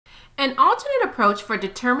An alternate approach for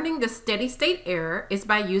determining the steady-state error is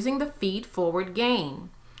by using the feed-forward gain.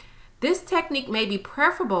 This technique may be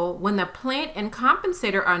preferable when the plant and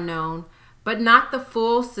compensator are known, but not the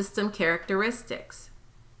full system characteristics.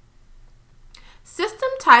 System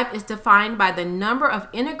type is defined by the number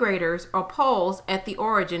of integrators or poles at the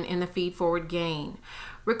origin in the feed-forward gain.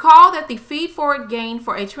 Recall that the feed-forward gain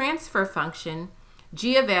for a transfer function,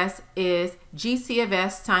 G of S, is GC of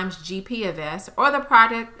S times GP of S, or the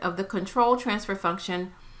product of the control transfer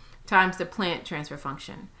function times the plant transfer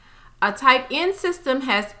function. A type N system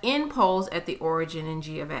has N poles at the origin in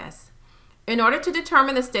G of S. In order to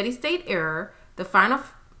determine the steady-state error, the final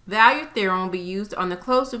value theorem will be used on the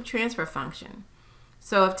closed-loop transfer function.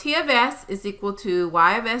 So if T of S is equal to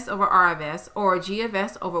Y of S over R of S, or G of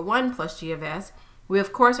S over 1 plus G of S, we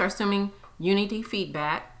of course are assuming unity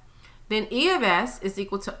feedback, then E of S is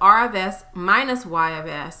equal to R of S minus Y of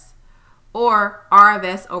S, or R of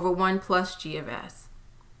S over 1 plus G of S.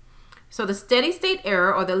 So the steady-state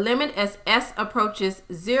error, or the limit as S approaches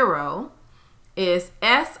 0, is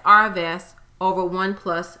S R of S over 1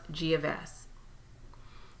 plus G of S.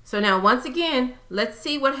 So now once again, let's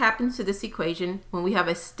see what happens to this equation when we have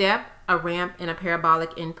a step, a ramp, and a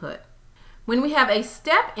parabolic input. When we have a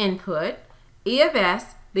step input, E of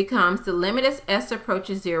S becomes the limit as S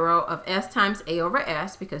approaches 0 of S times A over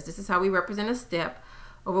S, because this is how we represent a step,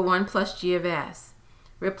 over 1 plus G of S.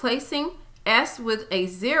 Replacing S with a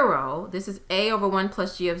 0, this is A over 1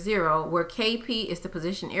 plus G of 0, where Kp is the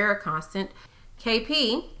position error constant.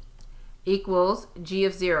 Kp equals G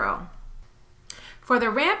of 0. For the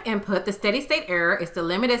ramp input, the steady-state error is the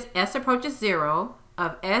limit as S approaches 0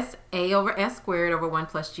 of S A over S squared over 1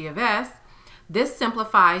 plus G of S. This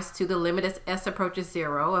simplifies to the limit as S approaches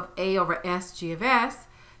 0 of A over S G of S.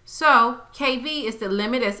 So Kv is the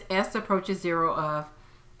limit as S approaches 0 of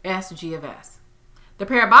S G of S. The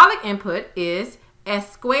parabolic input is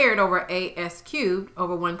S squared over AS cubed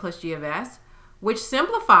over 1 plus G of S, which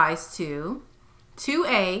simplifies to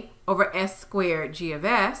 2A over S squared G of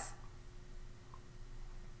S,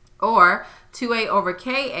 or 2A over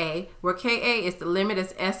Ka, where Ka is the limit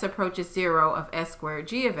as S approaches 0 of S squared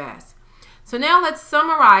G of S. So now let's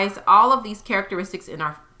summarize all of these characteristics in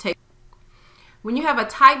our table. When you have a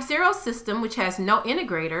type 0 system which has no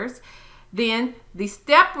integrators, then the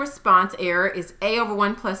step response error is A over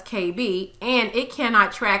 1 plus Kb, and it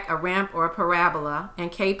cannot track a ramp or a parabola,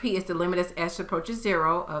 and Kp is the limit as S approaches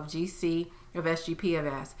 0 of Gc of SGP of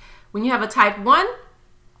S. When you have a type 1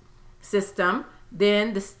 system,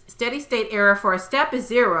 then the steady-state error for a step is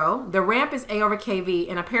 0, the ramp is A over Kv,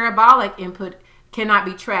 and a parabolic input cannot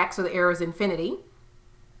be tracked, so the error is infinity.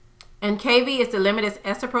 And Kv is the limit as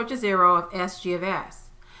S approaches 0 of Sg of S.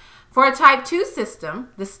 For a type 2 system,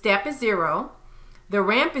 the step is 0, the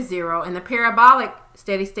ramp is 0, and the parabolic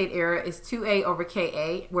steady-state error is 2A over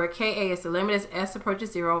Ka, where Ka is the limit as S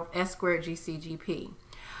approaches 0 of S squared GCGP.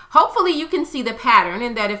 Hopefully you can see the pattern,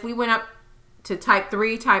 and that if we went up to type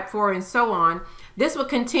 3, type 4, and so on, this will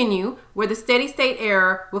continue, where the steady-state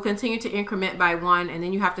error will continue to increment by 1, and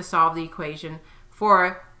then you have to solve the equation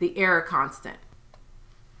for the error constant.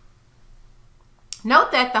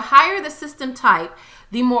 Note that the higher the system type,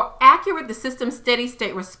 the more accurate the system's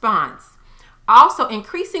steady-state response. Also,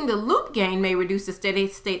 increasing the loop gain may reduce the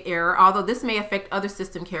steady-state error, although this may affect other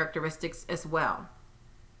system characteristics as well.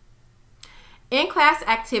 In-class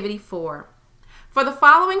activity 4. For the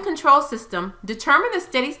following control system, determine the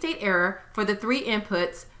steady-state error for the 3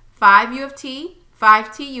 inputs 5u of t,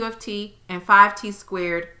 5t u of t, and 5t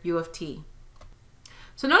squared u of t.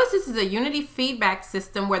 So notice this is a unity feedback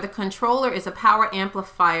system where the controller is a power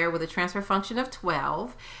amplifier with a transfer function of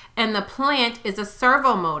 12, and the plant is a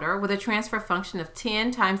servo motor with a transfer function of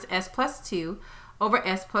 10 times s plus 2 over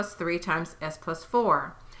s plus 3 times s plus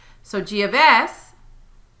 4. So G of S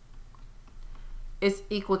is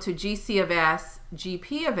equal to GC of S,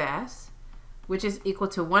 GP of S, which is equal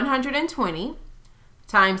to 120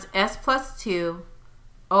 times s plus 2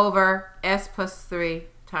 over s plus 3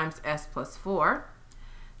 times s plus 4.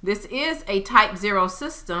 This is a type 0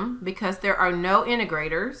 system because there are no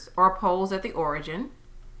integrators or poles at the origin.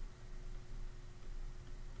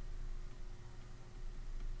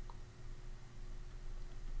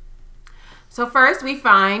 So first we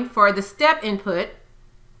find for the step input,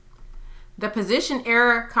 the position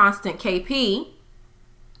error constant Kp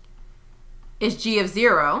is G of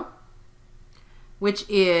 0, which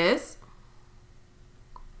is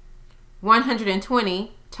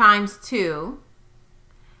 120 times 2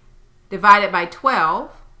 divided by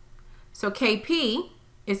 12. So Kp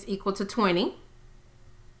is equal to 20.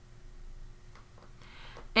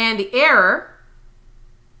 And the error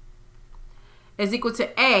is equal to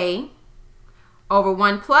A over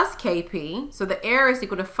 1 plus Kp. So the error is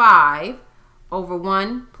equal to 5 over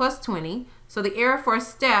 1 plus 20. So the error for a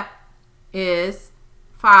step is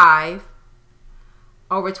 5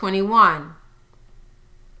 over 21.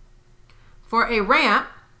 For a ramp,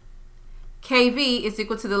 Kv is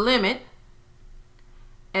equal to the limit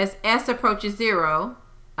as s approaches 0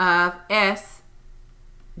 of s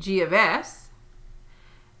g of s,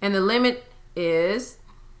 and the limit is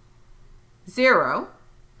 0.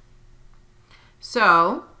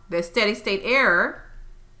 So the steady state error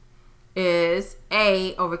is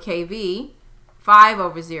A over Kv, 5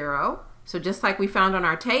 over 0. So just like we found on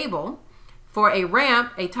our table, for a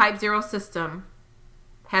ramp, a type 0 system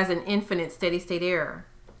has an infinite steady state error.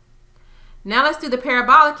 Now let's do the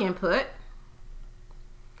parabolic input,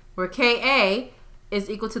 where Ka is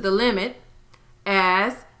equal to the limit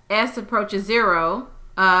as s approaches 0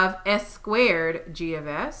 of s squared g of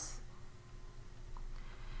s.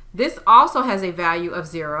 This also has a value of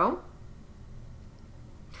 0.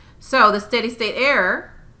 So the steady state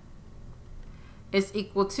error is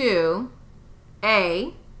equal to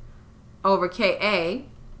A over Ka,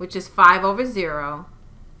 which is 5 over 0.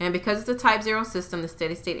 And because it's a type 0 system, the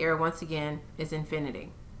steady state error once again is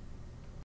infinity.